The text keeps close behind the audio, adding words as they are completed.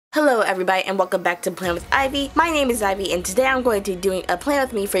Hello everybody and welcome back to Plan with Ivy. My name is Ivy and today I'm going to be doing a plan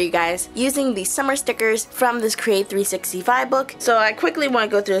with me for you guys using the summer stickers from this Create 365 book. So I quickly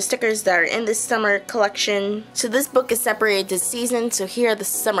want to go through the stickers that are in this summer collection. So this book is separated to season, so here are the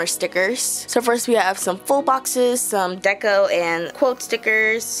summer stickers. So first we have some full boxes, some deco and quote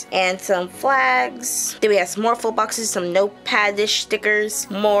stickers, and some flags. Then we have some more full boxes, some notepad-ish stickers,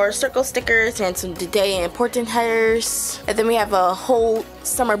 more circle stickers, and some today and important headers. And then we have a whole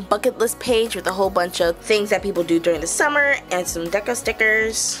summer bucket list page with a whole bunch of things that people do during the summer and some deco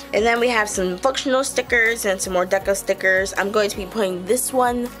stickers. And then we have some functional stickers and some more deco stickers. I'm going to be putting this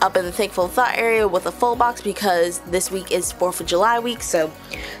one up in the Thankful Thought area with a full box because this week is 4th of July week, so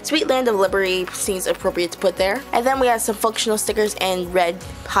Sweet Land of Liberty seems appropriate to put there. And then we have some functional stickers in red,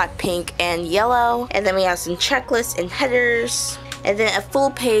 hot pink, and yellow. And then we have some checklists and headers. And then a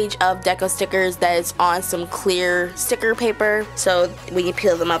full page of deco stickers that is on some clear sticker paper, so when you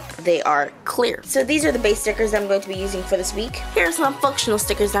peel them up they are clear. So these are the base stickers I'm going to be using for this week. Here are some functional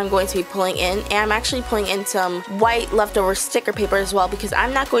stickers that I'm going to be pulling in, and I'm actually pulling in some white leftover sticker paper as well because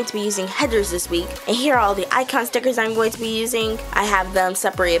I'm not going to be using headers this week. And here are all the icon stickers I'm going to be using. I have them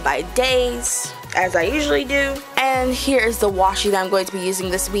separated by days, as I usually do. And here is the washi that I'm going to be using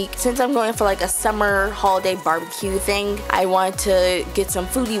this week. Since I'm going for like a summer holiday barbecue thing, I wanted to get some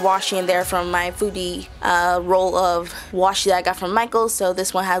foodie washi in there from my foodie roll of washi that I got from Michael's. So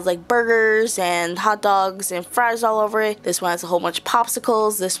this one has like burgers and hot dogs and fries all over it. This one has a whole bunch of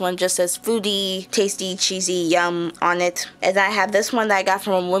popsicles. This one just says foodie, tasty, cheesy, yum on it. And then I have this one that I got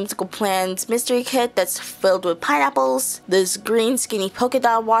from Whimsical Plans mystery kit that's filled with pineapples. This green skinny polka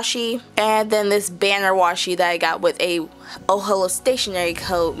dot washi. And then this banner washi that I got with a Oh Hello Stationery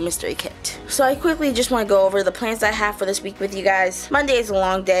Co. mystery kit. So I quickly just want to go over the plans I have for this week with you guys. Monday is a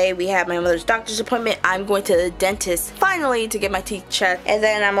long day. We have my mother's doctor's appointment. I'm going to the dentist finally to get my teeth checked. And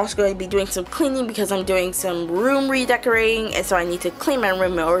then I'm also going to be doing some cleaning because I'm doing some room redecorating, and so I need to clean my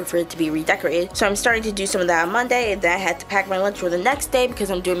room in order for it to be redecorated. So I'm starting to do some of that on Monday, and then I had to pack my lunch for the next day because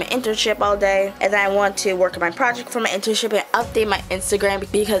I'm doing my internship all day. And then I want to work on my project for my internship and update my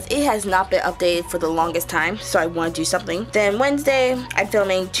Instagram because it has not been updated for the longest time, so I want to do something. Then Wednesday, I'm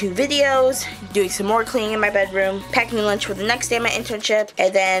filming 2 videos, doing some more cleaning in my bedroom, packing lunch for the next day of my internship,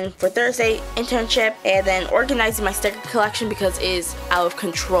 and then for Thursday, internship, and then organizing my sticker collection because it is out of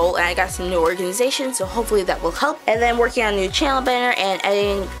control and I got some new organization, so hopefully that will help. And then working on a new channel banner and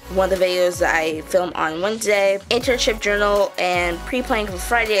editing one of the videos that I filmed on Wednesday, internship journal, and pre-planning for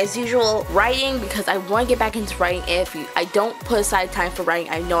Friday as usual, writing because I want to get back into writing. If I don't put aside time for writing,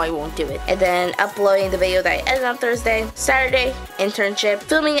 I know I won't do it. And then uploading the video that I edited on Thursday, Saturday, internship,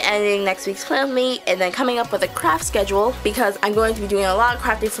 filming and editing next week's plan with me, and then coming up with a craft schedule because I'm going to be doing a lot of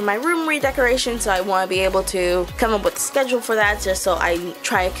crafting for my room redecoration, so I want to be able to come up with a schedule for that just so I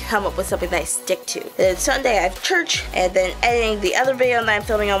try to come up with something that I stick to. And then Sunday I have church, and then editing the other video that I'm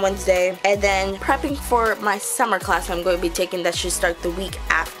filming on Wednesday, and then prepping for my summer class I'm going to be taking that should start the week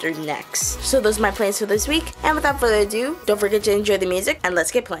after next. So those are my plans for this week, and without further ado, don't forget to enjoy the music and let's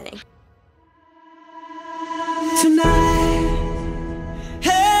get planning. Tonight,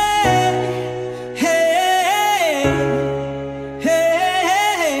 hey, hey,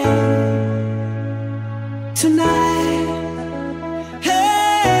 hey, tonight,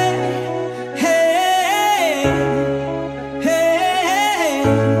 hey, hey, hey,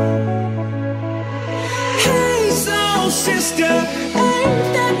 hey, soul sister,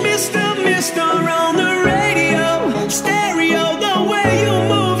 ain't that Mr. on the radio, stereo, the way you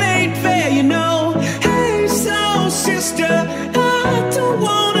move ain't fair, you know. Sister,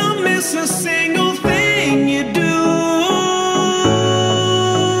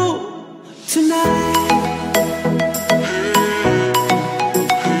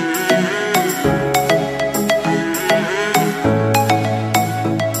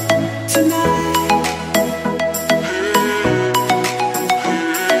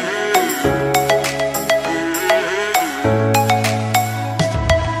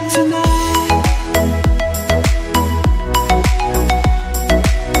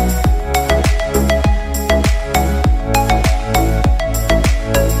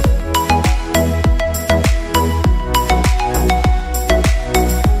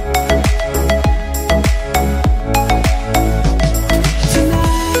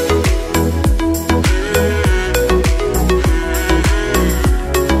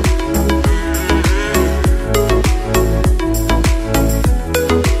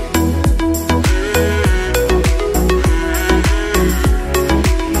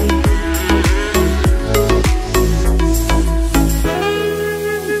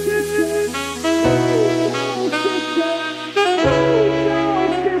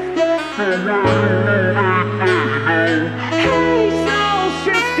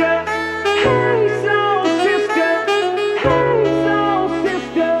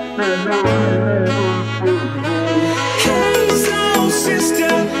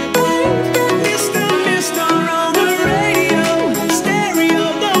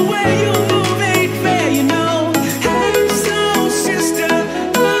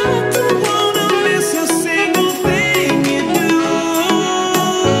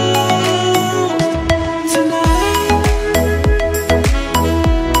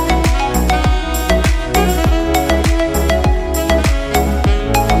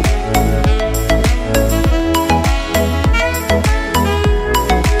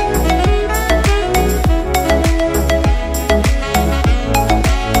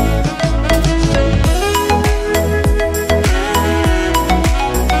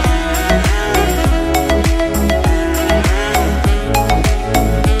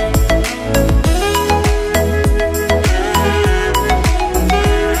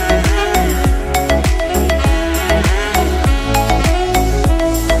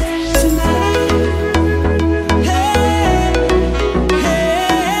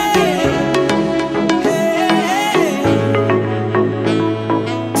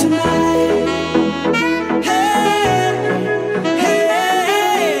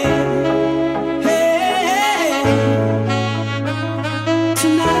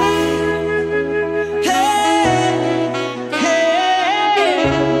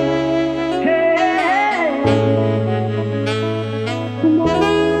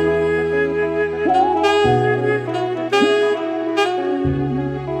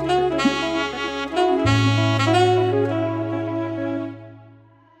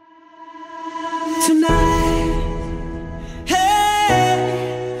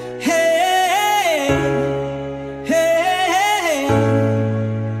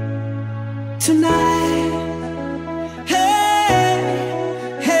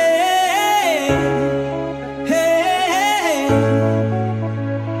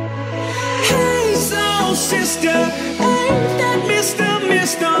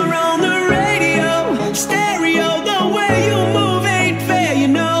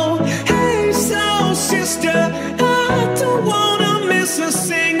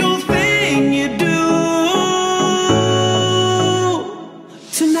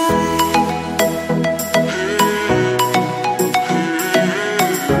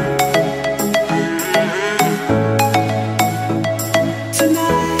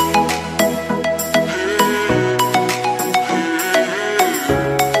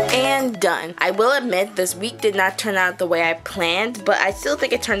 I will admit this week did not turn out the way I planned, but I still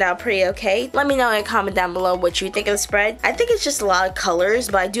think it turned out pretty okay. Let me know in a comment down below what you think of the spread. I think it's just a lot of colors,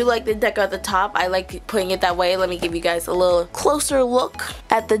 but I do like the deco at the top. I like putting it that way. Let me give you guys a little closer look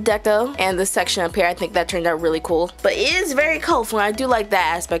at the deco and the section up here. I think that turned out really cool, but it is very colorful and I do like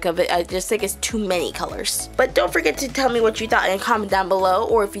that aspect of it. I just think it's too many colors. But don't forget to tell me what you thought in a comment down below,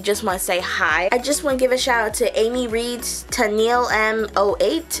 or if you just want to say hi. I just want to give a shout out to Amy Reeds, Tennille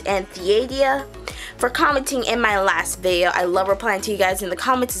M08, and Theadia for commenting in my last video. I love replying to you guys in the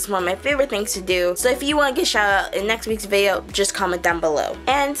comments. It's one of my favorite things to do. So if you want to get a shout out in next week's video, just comment down below.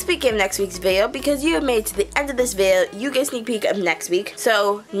 And speaking of next week's video, because you have made it to the end of this video, you get a sneak peek of next week.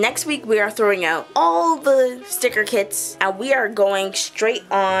 So next week we are throwing out all the sticker kits and we are going straight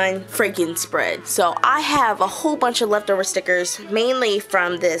on freaking spread. So I have a whole bunch of leftover stickers, mainly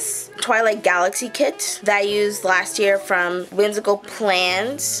from this Twilight Galaxy kit that I used last year from Whimsical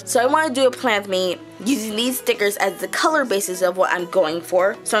Plans. So I want to do a plan with me using these stickers as the color basis of what I'm going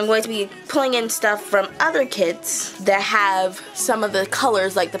for. So I'm going to be pulling in stuff from other kits that have some of the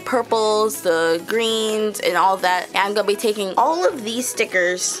colors, like the purples, the greens, and all that. And I'm going to be taking all of these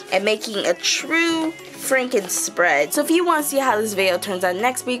stickers and making a true Franken spread. So if you want to see how this video turns out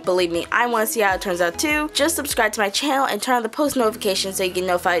next week, believe me, I want to see how it turns out too. Just subscribe to my channel and turn on the post notifications so you get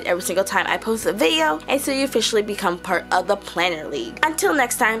notified every single time I post a video, and so you officially become part of the Planner League. Until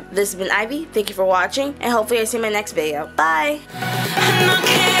next time, this has been Ivy. Thank you for watching, and hopefully I see you in my next video. Bye!